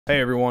Hey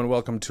everyone,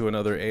 welcome to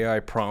another AI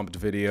prompt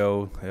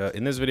video.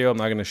 In this video, I'm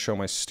not going to show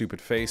my stupid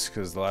face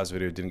because the last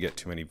video didn't get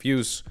too many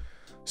views.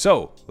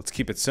 So let's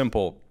keep it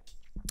simple.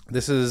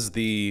 This is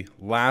the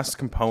last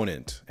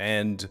component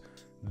and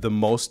the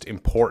most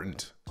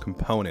important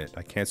component.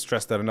 I can't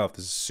stress that enough.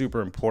 This is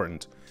super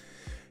important.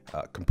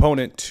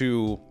 Component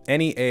to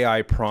any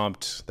AI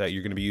prompt that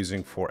you're going to be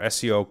using for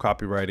SEO,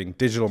 copywriting,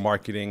 digital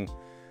marketing.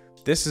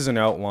 This is an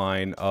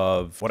outline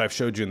of what I've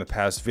showed you in the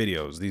past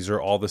videos. These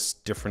are all the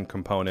different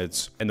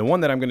components. And the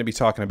one that I'm going to be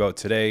talking about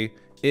today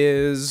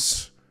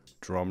is,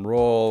 drum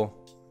roll,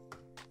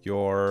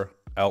 your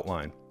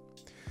outline.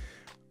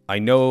 I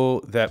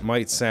know that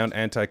might sound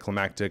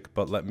anticlimactic,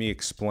 but let me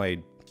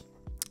explain.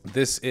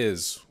 This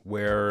is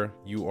where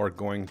you are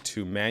going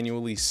to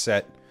manually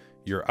set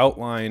your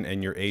outline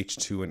and your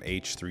H2 and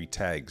H3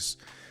 tags.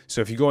 So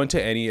if you go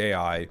into any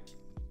AI,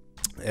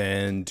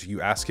 and you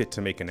ask it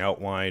to make an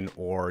outline,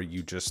 or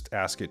you just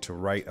ask it to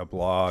write a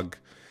blog,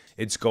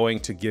 it's going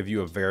to give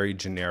you a very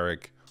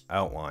generic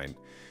outline.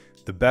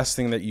 The best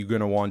thing that you're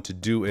going to want to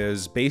do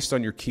is, based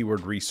on your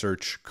keyword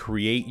research,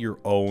 create your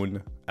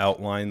own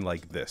outline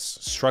like this.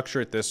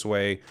 Structure it this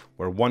way,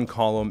 where one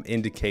column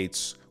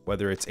indicates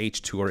whether it's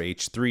H2 or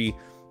H3,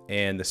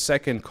 and the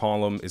second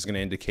column is going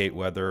to indicate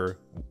whether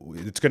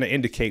it's going to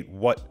indicate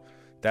what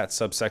that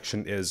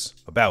subsection is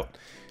about.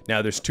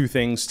 Now, there's two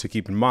things to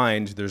keep in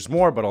mind. There's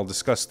more, but I'll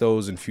discuss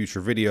those in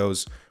future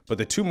videos. But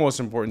the two most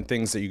important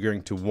things that you're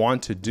going to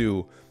want to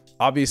do,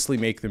 obviously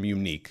make them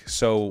unique.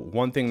 So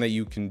one thing that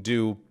you can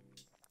do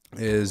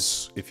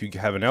is, if you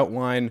have an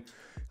outline,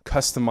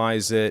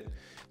 customize it.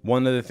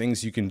 One of the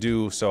things you can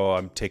do, so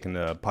I'm taking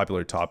a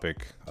popular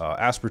topic,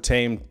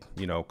 aspartame,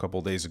 a couple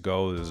of days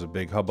ago, there's a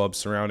big hubbub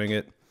surrounding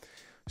it.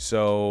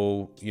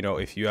 So,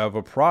 if you have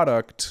a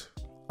product,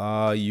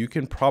 you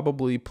can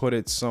probably put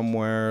it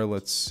somewhere.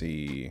 Let's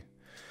see.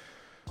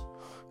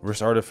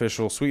 Versus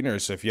artificial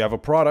sweeteners. So if you have a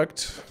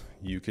product,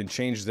 you can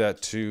change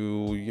that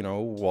to,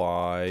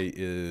 Y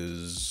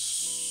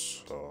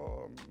is,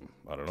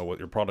 I don't know what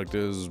your product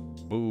is.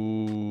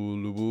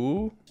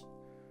 Boo,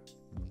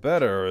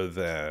 better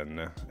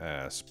than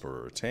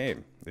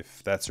aspartame.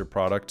 If that's your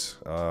product,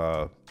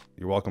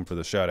 you're welcome for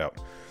the shout out.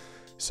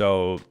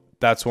 So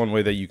that's one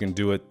way that you can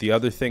do it. The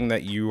other thing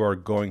that you are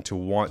going to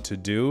want to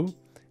do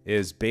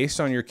is,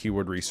 based on your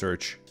keyword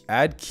research,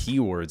 add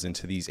keywords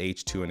into these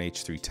H2 and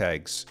H3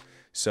 tags.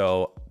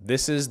 So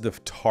this is the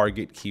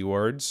target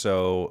keyword.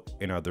 So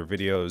in other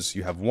videos,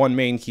 you have one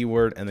main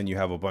keyword and then you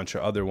have a bunch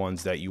of other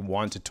ones that you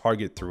want to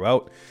target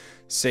throughout.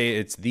 Say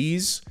it's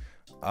these,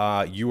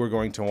 you are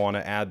going to want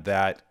to add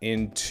that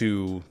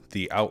into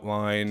the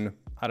outline.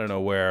 I don't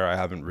know where, I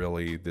haven't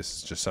really, this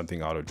is just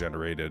something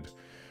auto-generated.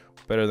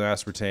 Better than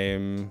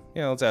aspartame.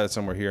 Yeah, let's add it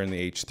somewhere here in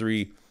the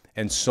H3.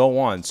 And so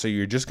on. So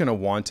you're just going to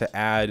want to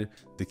add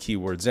the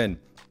keywords in.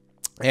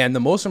 And the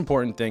most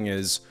important thing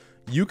is,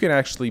 you can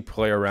actually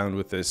play around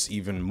with this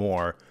even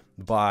more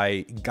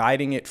by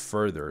guiding it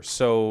further.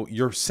 So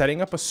you're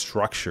setting up a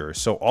structure.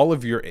 So all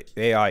of your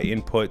AI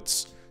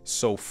inputs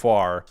so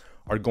far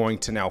are going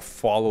to now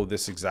follow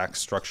this exact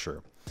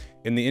structure.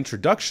 In the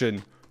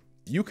introduction,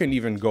 you can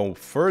even go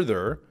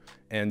further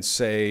and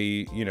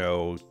say,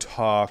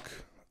 talk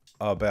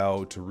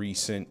about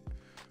recent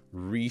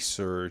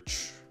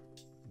research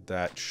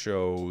that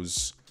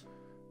shows,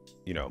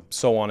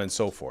 so on and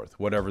so forth,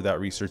 whatever that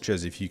research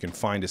is. If you can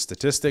find a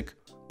statistic,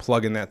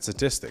 plug in that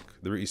statistic.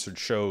 The research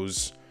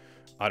shows,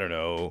 I don't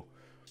know,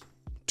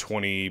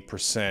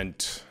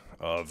 20%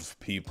 of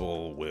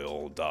people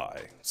will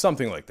die,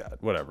 something like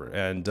that, whatever.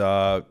 And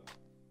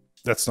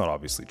that's not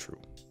obviously true,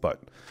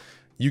 but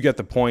you get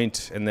the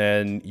point. And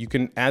then you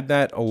can add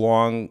that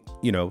along,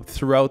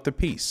 throughout the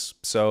piece.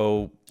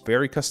 So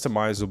very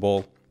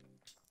customizable,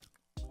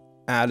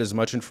 add as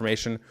much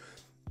information.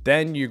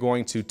 Then you're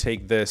going to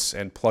take this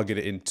and plug it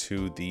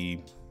into the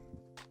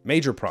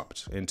major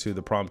prompt, into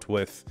the prompt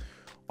with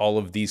all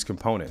of these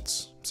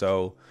components.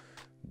 So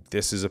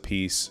this is a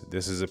piece,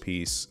 this is a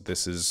piece,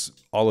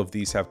 all of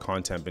these have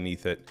content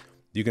beneath it.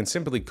 You can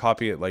simply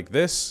copy it like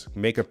this,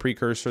 make a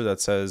precursor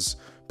that says,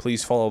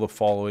 please follow the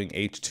following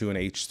H2 and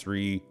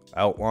H3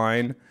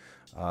 outline,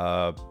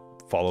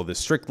 follow this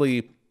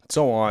strictly,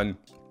 so on.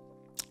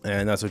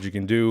 And that's what you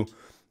can do.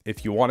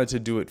 If you wanted to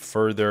do it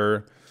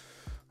further,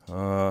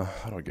 how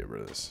do I get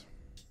rid of this?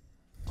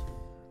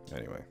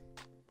 Anyway,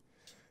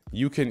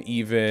 you can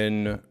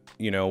even,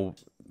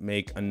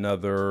 make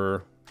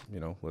another,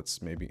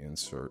 let's maybe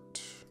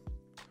insert.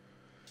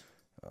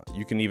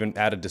 You can even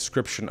add a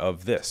description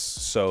of this.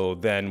 So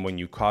then when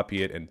you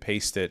copy it and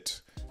paste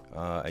it,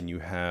 and you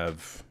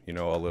have,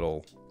 a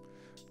little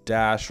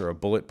dash or a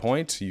bullet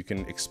point, you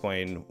can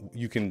explain,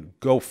 you can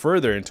go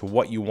further into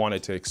what you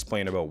wanted to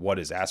explain about what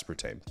is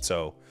aspartame.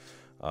 So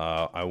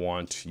I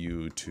want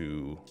you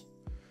to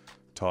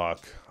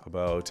talk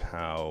about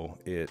how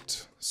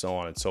it, so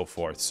on and so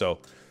forth. So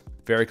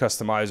very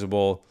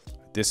customizable.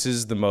 This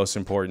is the most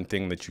important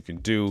thing that you can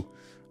do.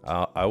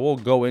 I will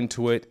go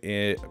into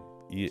it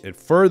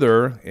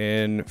further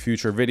in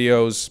future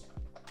videos.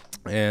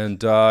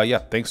 And yeah,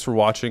 thanks for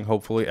watching.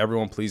 Hopefully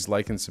everyone, please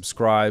like and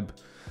subscribe.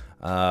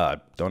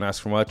 Don't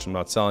ask for much. I'm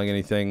not selling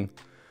anything.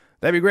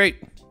 That'd be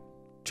great.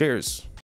 Cheers.